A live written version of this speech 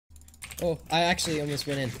Oh, I actually almost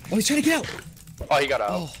went in. Oh, he's trying to get out. Oh, he got out.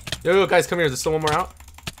 Oh. Yo, guys, come here. There's still one more out.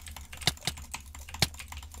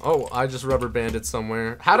 Oh, I just rubber banded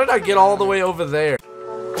somewhere. How did I get all the way over there?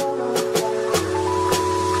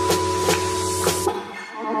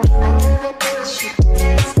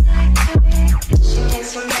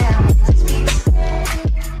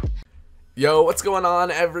 Yo, what's going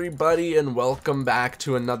on, everybody, and welcome back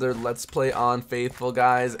to another Let's Play on Faithful,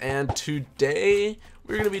 guys. And today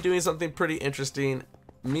we're going to be doing something pretty interesting.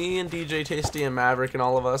 Me and DJ Tasty and Maverick and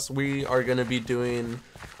all of us, we are going to be doing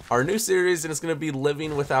our new series, and it's going to be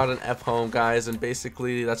living without an F home, guys. And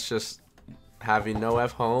basically that's just having no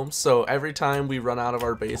F home. So every time we run out of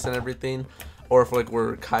our base and everything, or if like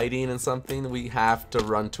we're kiting and something, we have to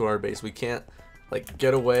run to our base. We can't like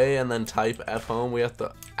get away and then type F home. We have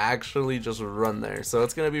to actually just run there. So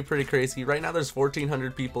it's gonna be pretty crazy. Right now there's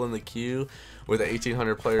 1,400 people in the queue with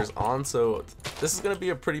 1,800 players on, so this is gonna be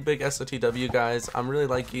a pretty big SOTW, guys. I'm really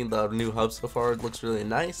liking the new hub so far. It looks really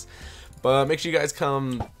nice, but make sure you guys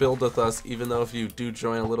come build with us, even though if you do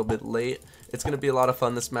join a little bit late. It's gonna be a lot of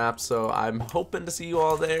fun, this map, so I'm hoping to see you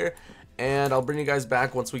all there, and I'll bring you guys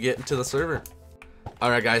back once we get into the server.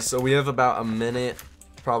 Alright guys, so we have about a minute,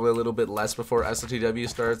 probably a little bit less, before SOTW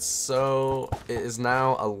starts. So it is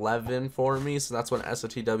now 11 for me, so that's when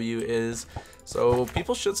SOTW is. So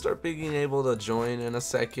people should start being able to join in a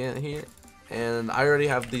second here, and I already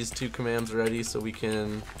have these two commands ready, so we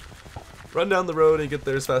can run down the road and get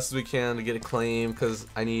there as fast as we can to get a claim, because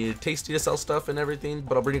I need Tasty to sell stuff and everything.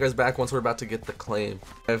 But I'll bring you guys back once we're about to get the claim.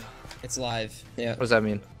 It's live. Yeah. What does that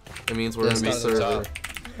mean? It means we're gonna be server.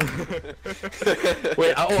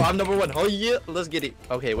 Wait, oh, I'm number one. Oh yeah, let's get it.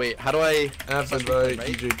 Okay, wait, how do I Have invite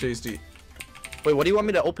DJ Tasty. Wait, what do you want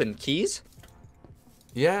me to open? Keys?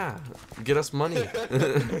 Yeah, get us money.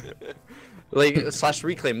 Like slash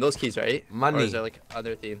reclaim those keys, right? Money. Or is there like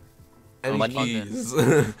other theme? Any money. keys.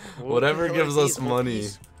 Whatever gives us money.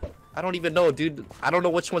 I don't even know, dude. I don't know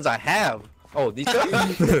which ones I have. Oh, these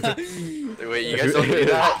guys. Wait, you guys don't do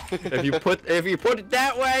that. If you put it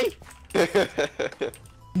that way.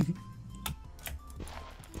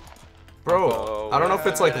 Bro, I don't know if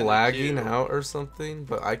it's like lagging out or something,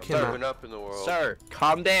 but I cannot. Up in the world. Sir,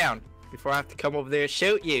 calm down before I have to come over there and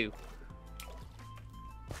shoot you.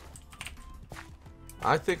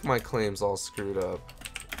 I think my claim's all screwed up.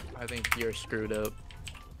 I think you're screwed up.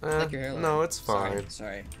 Like your hairline. No, it's fine.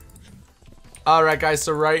 Sorry. Alright guys,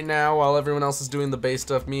 so right now, while everyone else is doing the base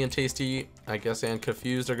stuff, me and Tasty, I guess, and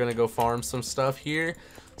Confused are gonna go farm some stuff here,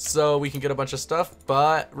 so we can get a bunch of stuff.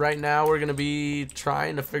 But right now we're gonna be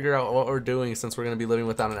trying to figure out what we're doing, since we're gonna be living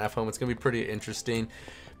without an F home. It's gonna be pretty interesting.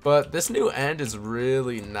 But this new end is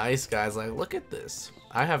really nice, guys. Like, look at this.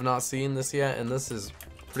 I have not seen this yet, and this is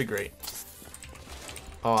pretty great.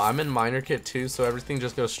 Oh, I'm in minor kit too, so everything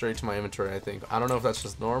just goes straight to my inventory, I think. I don't know if that's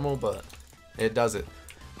just normal, but it does it.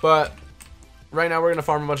 But right now we're gonna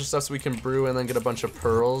farm a bunch of stuff so we can brew and then get a bunch of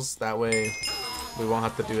pearls. That way we won't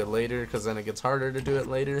have to do it later, because then it gets harder to do it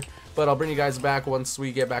later. But I'll bring you guys back once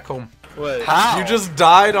we get back home. What? How? You just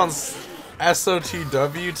died on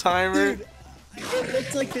SOTW timer? It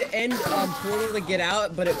looked like the end portal to get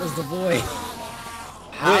out, but it was the void.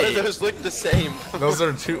 How do those look the same? Those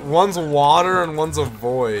are two. One's water and one's a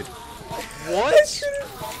void. What?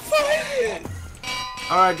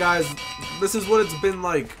 Alright guys, this is what it's been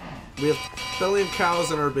like. We have billion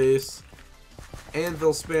cows in our base,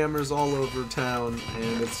 anvil spammers all over town,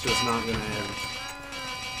 and it's just not gonna end.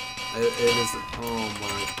 It is. Oh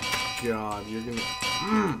my god, you're gonna.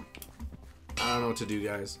 I don't know what to do,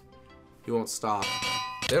 guys. He won't stop.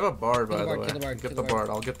 They have a bard, by the way. Get the bard.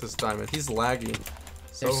 I'll get this diamond. He's lagging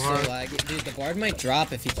so hard. Laggy. Dude, the bard might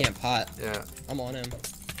drop if he can't pot. Yeah. I'm on him.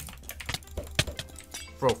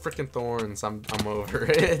 Bro, freaking thorns. I'm over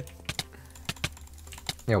it.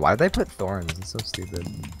 Yeah, why'd they put thorns? It's so stupid.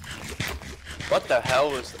 What the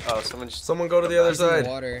hell was? Oh, Someone go to the other side.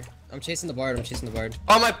 Water. I'm chasing the bard.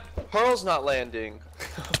 Oh, my pearl's not landing.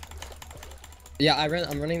 Yeah, I'm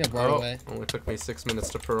running the bard away. Only took me 6 minutes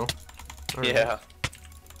to pearl. All right. Yeah.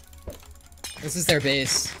 This is their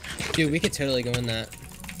base. Dude, we could totally go in that.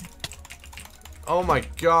 Oh my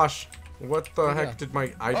gosh. What the Where'd heck did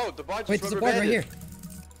my... Oh, the bard just Wait, there's a bard right here.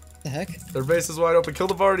 The heck? Their base is wide open. Kill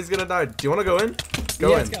the bard. He's gonna die. Do you want to go in?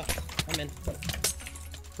 Go in. Let's go. I'm in.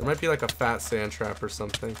 There might be like a fat sand trap or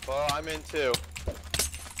something. Well, I'm in too.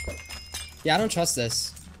 Yeah, I don't trust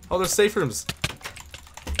this. Oh, there's safe rooms.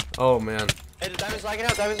 Oh man. Hey, the diamond's lagging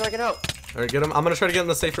out. Diamond's lagging out. All right, get him. I'm gonna try to get in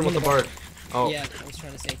the safe room with the bard. Oh. Yeah, I was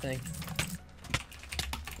trying the same thing.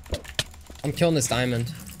 I'm killing this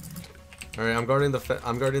diamond. All right, I'm guarding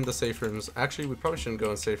the safe rooms. Actually, we probably shouldn't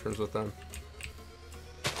go in safe rooms with them.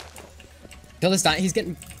 Kill this guy. He's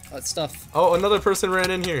getting stuff. Oh, another person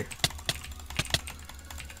ran in here.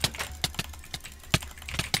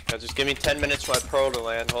 Yeah, just give me 10 minutes for my pearl to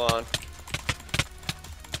land. Hold on.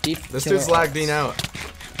 Deep This killer dude's lagging out.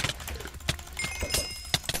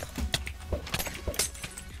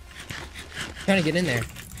 Trying to get in there.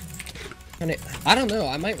 I don't know.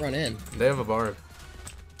 I might run in. They have a bard.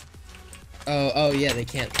 Oh yeah. They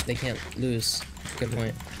can't lose. Good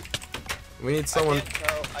point. We need someone.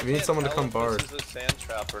 I We need can't someone to tell come if bard. This is a sand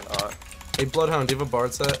trap or not. Hey, Bloodhound, do you have a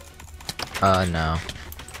bard set? No.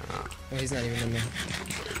 Oh, he's not even in there.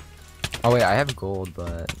 Oh wait, I have gold,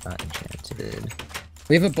 but not enchanted.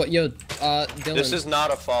 We have a yo. Dylan. This is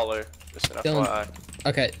not a faller. Just an Dylan. FYI.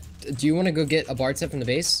 Okay. Do you want to go get a bard set from the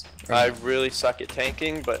base? Or I really suck at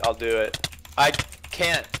tanking, but I'll do it. I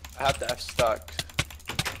can't. I have to have stuck.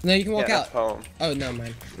 No, you can walk Yeah, out. home. Oh no,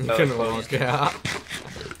 mine. You No, couldn't close. walk out.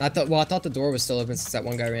 I thought the door was still open since that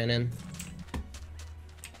one guy ran in.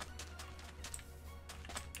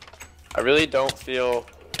 I really don't feel.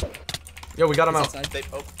 Yo, we got him He's out. outside.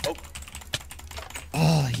 Oh.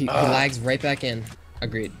 Oh, he lags right back in.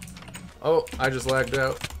 Agreed. Oh, I just lagged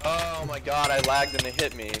out. Oh my god, I lagged and they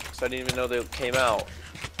hit me. So I didn't even know they came out.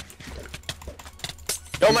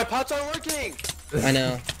 Yo, my pots aren't working! I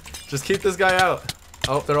know. Just keep this guy out.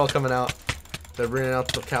 Oh, they're all coming out. They're bringing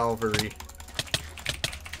out the cavalry.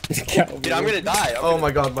 Dude, I'm gonna die. Oh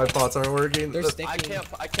my god, my pots aren't working. They're sticking.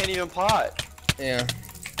 I can't even pot. Yeah.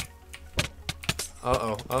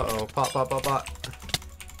 Uh-oh, uh-oh. Pot, pot, pot, pot.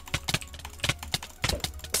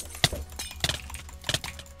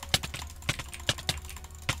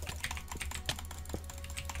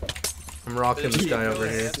 I'm rocking this guy over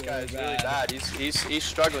here. This guy is really bad. He's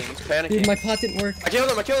struggling. He's panicking. Dude, my pot didn't work. I killed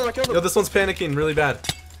him. Yo, this one's panicking really bad.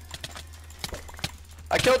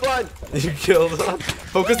 I killed one. You killed him.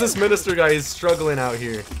 Focus this minister guy. He's struggling out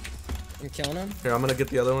here. I'm killing him. Here, I'm gonna get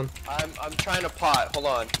the other one. I'm trying to pot. Hold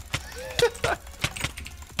on.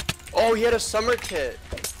 Oh, he had a summer kit.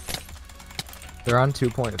 They're on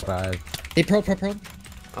 2.5. Hey, pro.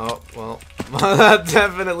 Oh, well. That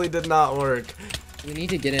definitely did not work. We need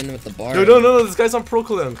to get in with the bar. No, this guy's on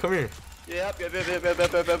Proclaim. Come here. Yep.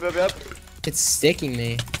 It's sticking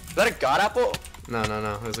me. Is that a god apple? No,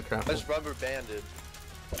 it was a crap. I just rubber banded.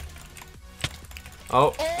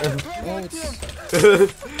 Oh. Oh,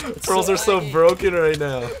 it's... Pearls are so broken right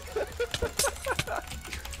now.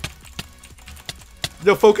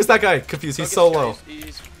 Yo, focus that guy. Confused. He's so low.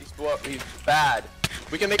 He's bad.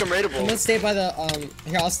 We can make him I'm raidable. gonna stay by the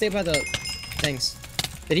Here, I'll stay by the things.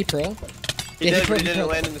 Did he pro? He did, but he didn't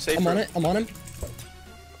land in the safe I'm on room. it. I'm on him.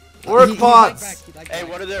 Work He lagged pots. back, he lagged Hey,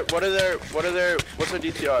 back. what's their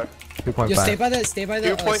DTR? 2.5. Yo, stay by the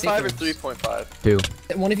 2.5 or safe 3.5?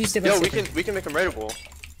 2. One of you stay by Yo, the we safe can make him raidable.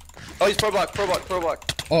 Oh, he's pro block.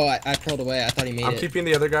 Oh, I pro'd away. I thought he made I'm it. keeping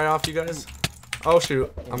the other guy off, you guys. Oh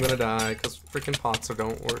shoot, I'm gonna die because freaking pots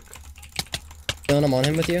don't work. Dylan, I'm on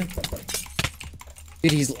him with you.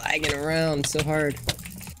 Dude, he's lagging around so hard.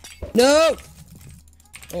 No!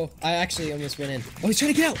 Oh, I actually almost went in. Oh, he's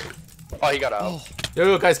trying to get out! Oh, he got out. Oh,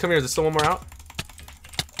 Yo, guys, come here. There's still one more out.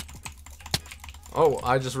 Oh,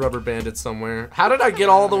 I just rubber banded somewhere. How did I get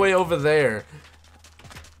all the way over there?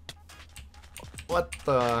 What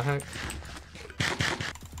the heck?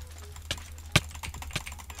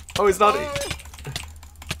 Oh, he's not.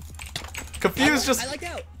 Confused, I just like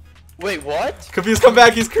out! Wait, what? confused. Come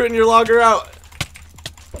back. He's critting your logger out.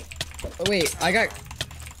 Oh, wait, I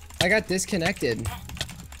got disconnected.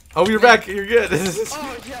 Oh, you're back. You're good.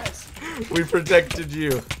 Oh, yes. We protected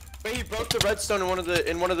you. Wait, he broke the redstone in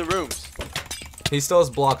one of the rooms. He still has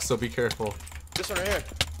blocks, so be careful. This one right here.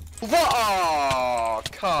 Whoa! Oh,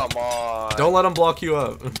 come on. Don't let him block you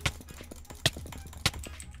up.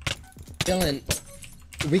 Dylan,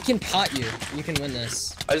 we can pot you. You can win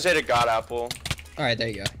this. I just ate a god apple. Alright, there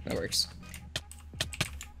you go. That works.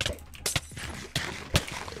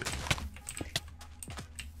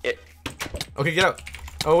 Okay, get out.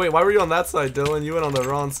 Oh wait, why were you on that side, Dylan? You went on the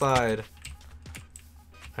wrong side.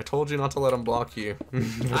 I told you not to let him block you.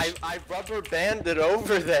 I rubber banded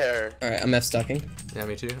over there. Alright, I'm F-stucking. Yeah,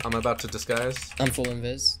 me too. I'm about to disguise. I'm full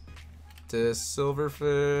invis. This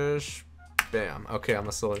silverfish. Bam. Okay, I'm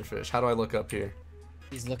a silverfish. How do I look up here?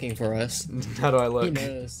 He's looking for us. How do I He look?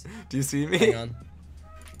 knows. Do you see me? Hang on.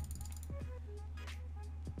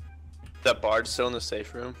 That bard's still in the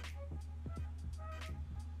safe room.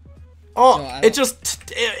 Oh, No, I it don't- just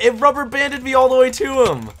it rubber banded me all the way to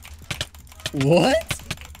him. What?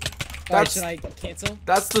 Alright, That's- should I cancel?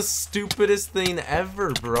 That's the stupidest thing ever,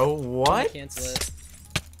 bro. I'm gonna What? cancel it.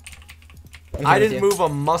 I didn't move a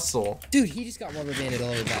muscle. Dude, he just got rubber banded all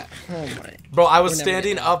over back. Oh my. Bro, I was We're never standing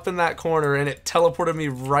getting out. up in that corner and it teleported me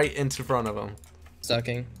right into front of him.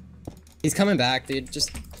 Sucking. He's coming back, dude.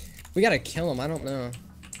 Just, we gotta kill him. I don't know.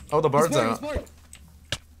 Oh, the bard's He's out. bored.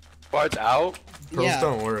 Bard's out? Pearls Yeah.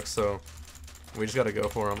 don't work, so we just gotta go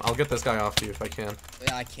for him. I'll get this guy off you if I can.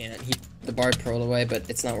 Yeah, I can't. The bard pearled away, but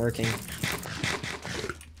it's not working.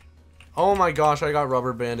 Oh my gosh, I got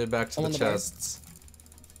rubber banded back to I'm the on the bard. chests.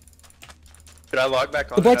 Could I log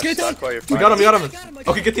back on? The bard's and gonna stuck while you're We got him, we got him. I got him, I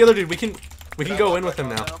got Okay, him. get the other dude. We can Can I go log in with back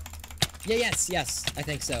him on now. Yeah, yes. I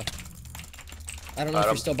think so. I don't know if Alright, you're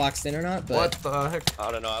I'm- still boxed in or not, but What the heck?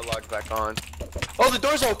 I don't know, I logged back on. Oh, the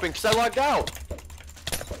door's open because I logged out.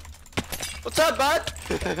 What's up, bud?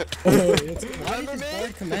 why did Remember this me?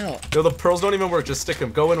 bard come out? Yo, the pearls don't even work. Just stick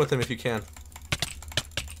him. Go in with him if you can.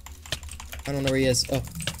 I don't know where he is. Oh,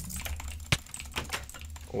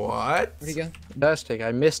 What? where'd he go? Fantastic.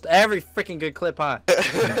 I missed every freaking good clip, huh?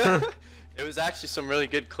 It was actually some really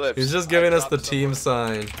good clips. He's just giving I us the dropped team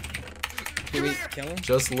someone. sign. Did we kill him?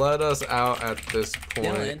 Just let us out at this point.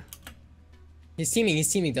 Dylan. He's teaming,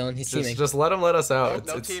 Dylan. He's teaming. Just let him let us out. No, It's-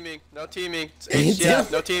 no it's- teaming, no teaming. It's Dylan.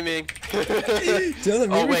 HCF, no teaming. Dylan,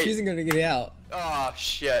 Oh, we're wait. refusing to get out. Oh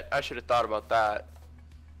shit, I should have thought about that.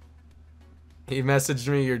 He messaged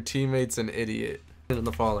me, your teammate's an idiot. In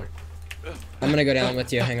the faller. I'm gonna go down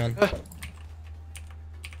with you. Hang on.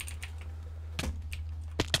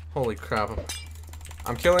 Holy crap.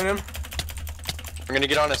 I'm killing him. I'm gonna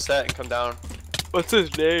get on a set and come down. What's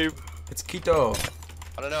his name? It's Quito.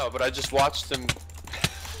 I don't know, but I just watched him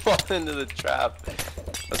fall into the trap.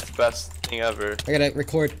 That's the best thing ever. I gotta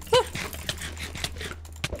record.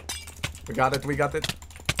 We got it, we got it.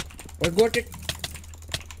 We're good.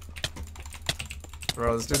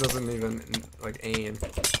 Bro, this dude doesn't even, like, aim.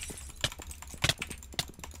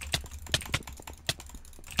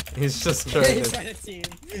 He's just trying He's to... trying to team.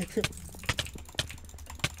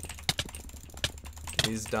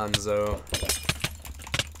 He's donezo.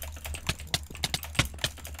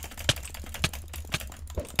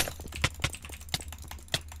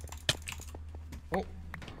 Oh.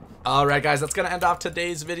 Alright guys, that's gonna end off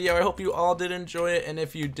today's video. I hope you all did enjoy it, and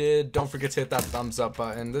if you did, don't forget to hit that thumbs up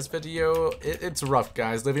button. This video, it's rough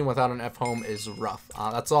guys. Living without an F home is rough.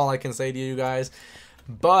 That's all I can say to you guys.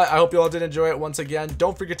 But I hope you all did enjoy it once again.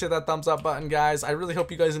 Don't forget to hit that thumbs up button, guys. I really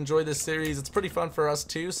hope you guys enjoy this series. It's pretty fun for us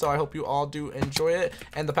too, so I hope you all do enjoy it.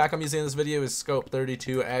 And the pack I'm using in this video is Scope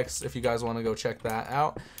 32X if you guys want to go check that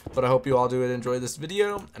out. But I hope you all do enjoy this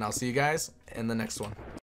video, and I'll see you guys in the next one.